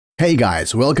Hey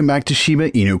guys, welcome back to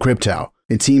Shiba Inu Crypto.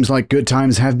 It seems like good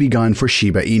times have begun for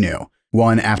Shiba Inu.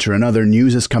 One after another,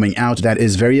 news is coming out that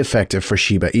is very effective for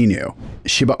Shiba Inu.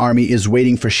 Shiba Army is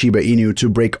waiting for Shiba Inu to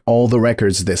break all the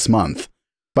records this month.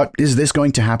 But is this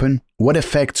going to happen? What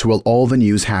effects will all the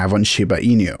news have on Shiba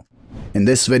Inu? In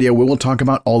this video, we will talk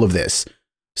about all of this.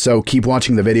 So keep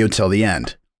watching the video till the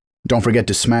end. Don't forget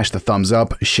to smash the thumbs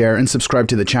up, share, and subscribe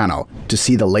to the channel to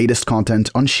see the latest content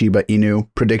on Shiba Inu,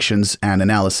 predictions, and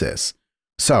analysis.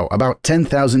 So, about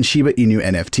 10,000 Shiba Inu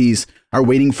NFTs are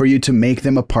waiting for you to make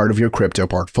them a part of your crypto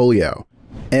portfolio.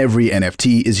 Every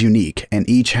NFT is unique, and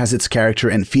each has its character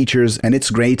and features, and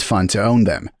it's great fun to own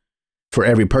them. For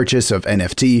every purchase of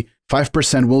NFT,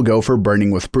 5% will go for burning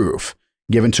with proof,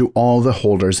 given to all the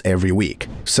holders every week.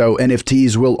 So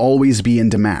NFTs will always be in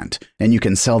demand, and you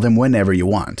can sell them whenever you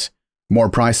want. More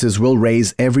prices will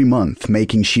raise every month,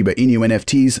 making Shiba Inu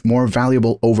NFTs more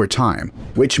valuable over time,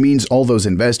 which means all those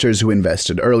investors who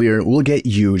invested earlier will get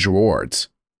huge rewards.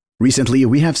 Recently,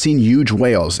 we have seen huge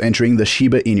whales entering the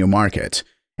Shiba Inu market,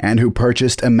 and who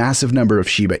purchased a massive number of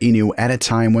Shiba Inu at a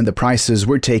time when the prices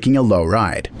were taking a low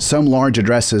ride. Some large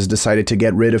addresses decided to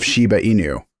get rid of Shiba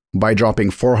Inu by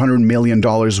dropping $400 million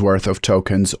worth of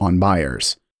tokens on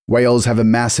buyers. Whales have a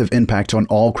massive impact on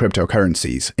all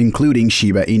cryptocurrencies, including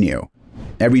Shiba Inu.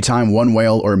 Every time one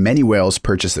whale or many whales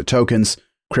purchase the tokens,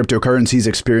 cryptocurrencies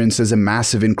experiences a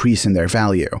massive increase in their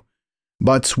value.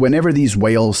 But whenever these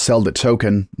whales sell the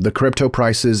token, the crypto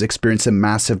prices experience a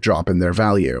massive drop in their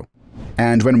value.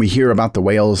 And when we hear about the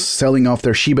whales selling off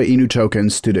their Shiba Inu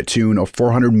tokens to the tune of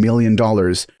 $400 million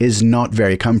is not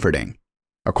very comforting.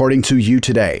 According to You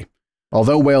Today,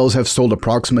 although whales have sold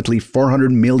approximately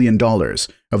 $400 million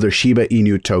of their Shiba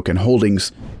Inu token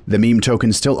holdings, the meme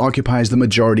token still occupies the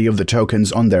majority of the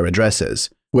tokens on their addresses,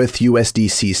 with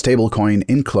USDC stablecoin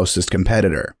in closest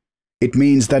competitor. It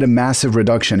means that a massive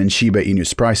reduction in Shiba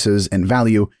Inu's prices and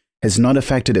value has not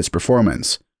affected its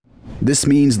performance. This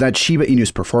means that Shiba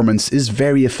Inu's performance is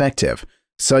very effective,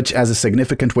 such as a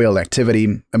significant whale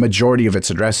activity. A majority of its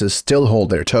addresses still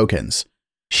hold their tokens.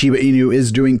 Shiba Inu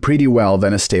is doing pretty well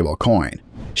than a stable coin.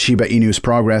 Shiba Inu's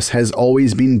progress has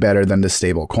always been better than the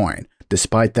stable coin,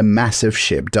 despite the massive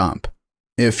SHIB dump.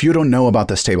 If you don't know about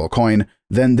the stable coin,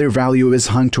 then their value is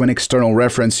hung to an external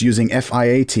reference using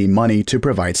fiat money to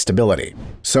provide stability.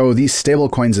 So these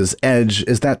stablecoins' edge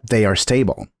is that they are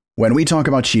stable. When we talk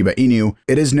about Shiba Inu,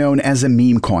 it is known as a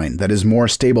meme coin that is more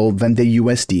stable than the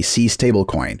USDC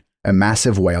stablecoin, a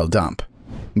massive whale dump.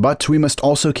 But we must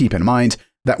also keep in mind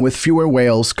that with fewer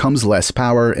whales comes less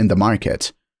power in the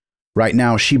market. Right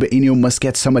now, Shiba Inu must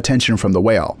get some attention from the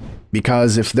whale,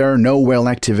 because if there are no whale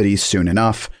activities soon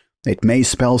enough, it may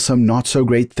spell some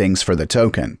not-so-great things for the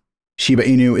token. Shiba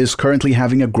Inu is currently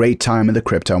having a great time in the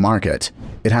crypto market.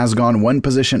 It has gone one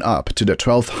position up to the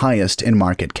 12th highest in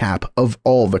market cap of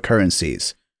all the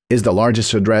currencies, is the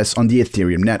largest address on the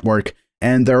Ethereum network,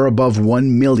 and there are above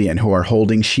 1 million who are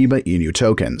holding Shiba Inu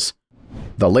tokens.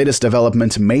 The latest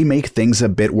development may make things a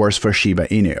bit worse for Shiba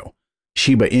Inu.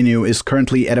 Shiba Inu is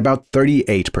currently at about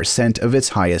 38% of its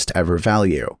highest ever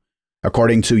value.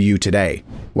 According to You Today,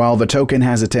 while the token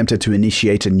has attempted to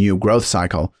initiate a new growth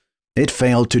cycle, it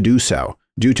failed to do so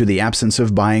due to the absence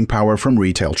of buying power from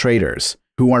retail traders,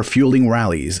 who are fueling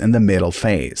rallies in the middle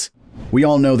phase. We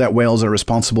all know that whales are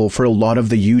responsible for a lot of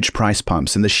the huge price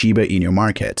pumps in the Shiba Inu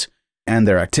market, and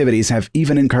their activities have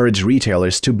even encouraged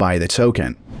retailers to buy the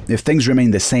token. If things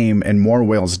remain the same and more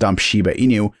whales dump Shiba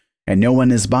Inu and no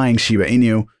one is buying Shiba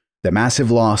Inu, the massive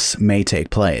loss may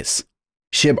take place.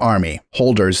 SHIB Army,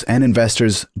 holders, and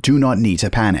investors do not need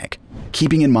to panic.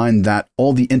 Keeping in mind that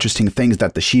all the interesting things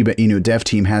that the Shiba Inu dev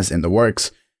team has in the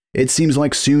works, it seems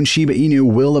like soon Shiba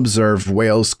Inu will observe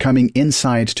whales coming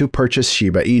inside to purchase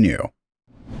Shiba Inu.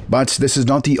 But this is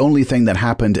not the only thing that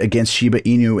happened against Shiba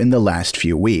Inu in the last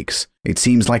few weeks. It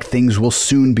seems like things will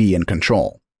soon be in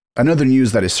control. Another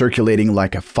news that is circulating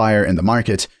like a fire in the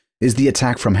market is the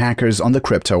attack from hackers on the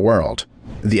crypto world.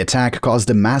 The attack caused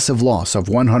a massive loss of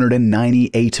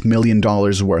 $198 million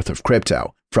worth of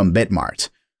crypto from Bitmart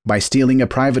by stealing a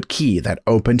private key that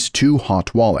opened 2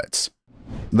 hot wallets.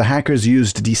 The hackers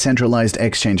used decentralized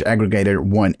exchange aggregator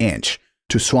 1inch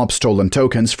to swap stolen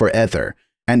tokens for Ether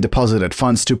and deposited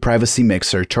funds to privacy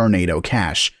mixer Tornado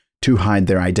Cash to hide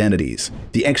their identities.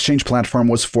 The exchange platform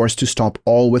was forced to stop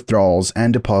all withdrawals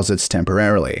and deposits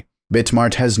temporarily.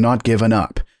 Bitmart has not given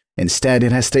up. Instead,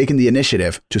 it has taken the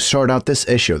initiative to sort out this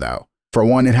issue though. For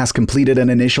one, it has completed an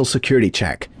initial security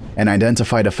check and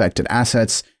identified affected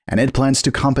assets, and it plans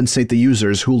to compensate the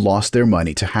users who lost their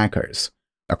money to hackers.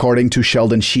 According to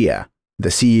Sheldon Shea, the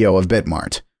CEO of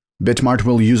Bitmart, Bitmart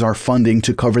will use our funding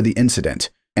to cover the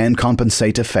incident and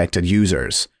compensate affected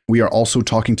users. We are also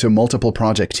talking to multiple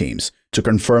project teams to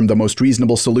confirm the most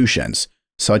reasonable solutions,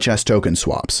 such as token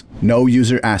swaps. No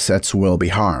user assets will be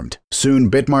harmed. Soon,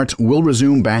 Bitmart will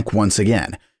resume back once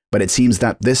again, but it seems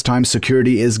that this time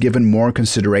security is given more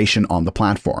consideration on the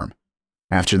platform.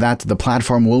 After that, the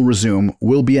platform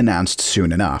will be announced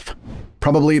soon enough.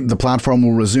 Probably the platform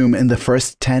will resume in the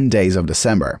first 10 days of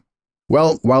December.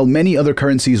 Well, while many other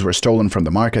currencies were stolen from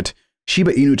the market,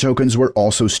 Shiba Inu tokens were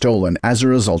also stolen as a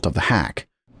result of the hack.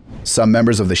 Some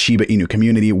members of the Shiba Inu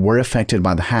community were affected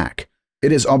by the hack.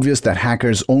 It is obvious that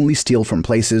hackers only steal from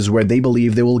places where they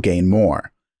believe they will gain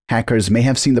more. Hackers may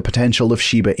have seen the potential of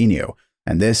Shiba Inu,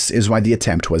 and this is why the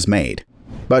attempt was made.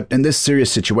 But in this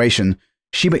serious situation,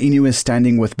 Shiba Inu is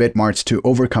standing with Bitmart to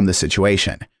overcome the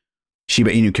situation.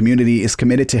 Shiba Inu community is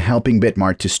committed to helping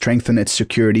Bitmart to strengthen its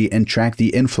security and track the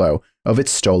inflow of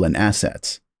its stolen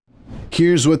assets.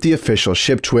 Here's what the official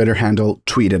SHIB Twitter handle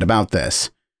tweeted about this.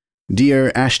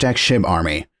 Dear #SHIB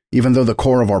Army, even though the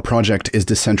core of our project is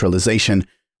decentralization,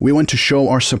 we want to show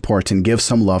our support and give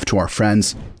some love to our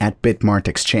friends at Bitmart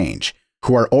Exchange,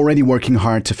 who are already working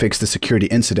hard to fix the security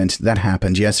incident that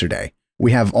happened yesterday.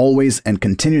 We have always and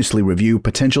continuously reviewed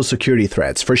potential security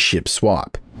threats for SHIB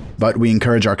Swap, but we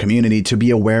encourage our community to be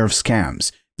aware of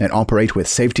scams and operate with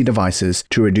safety devices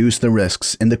to reduce the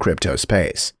risks in the crypto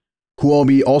space.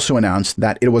 Huobi also announced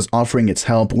that it was offering its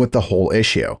help with the whole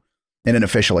issue. In an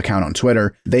official account on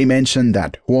Twitter, they mentioned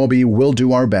that Huobi will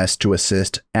do our best to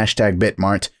assist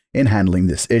 #Bitmart in handling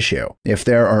this issue. If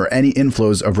there are any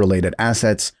inflows of related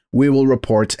assets, we will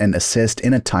report and assist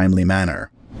in a timely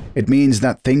manner. It means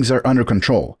that things are under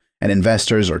control, and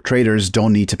investors or traders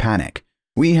don't need to panic.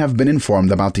 We have been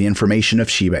informed about the information of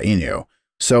Shiba Inu,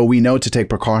 so we know to take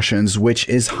precautions, which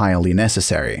is highly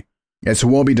necessary. As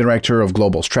Huobi Director of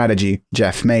Global Strategy,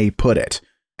 Jeff May, put it,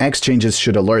 exchanges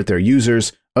should alert their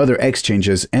users, other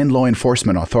exchanges, and law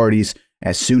enforcement authorities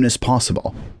as soon as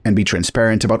possible, and be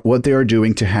transparent about what they are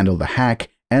doing to handle the hack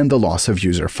and the loss of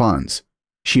user funds.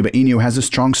 Shiba Inu has a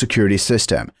strong security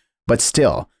system, but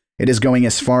still, it is going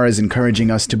as far as encouraging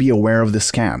us to be aware of the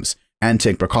scams and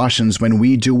take precautions when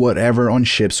we do whatever on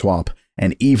ShibSwap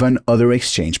and even other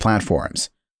exchange platforms.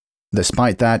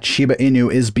 Despite that, Shiba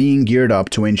Inu is being geared up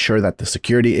to ensure that the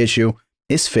security issue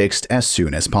is fixed as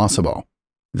soon as possible.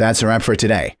 That's a wrap for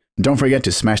today. Don't forget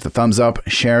to smash the thumbs up,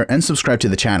 share, and subscribe to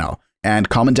the channel, and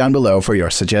comment down below for your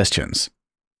suggestions.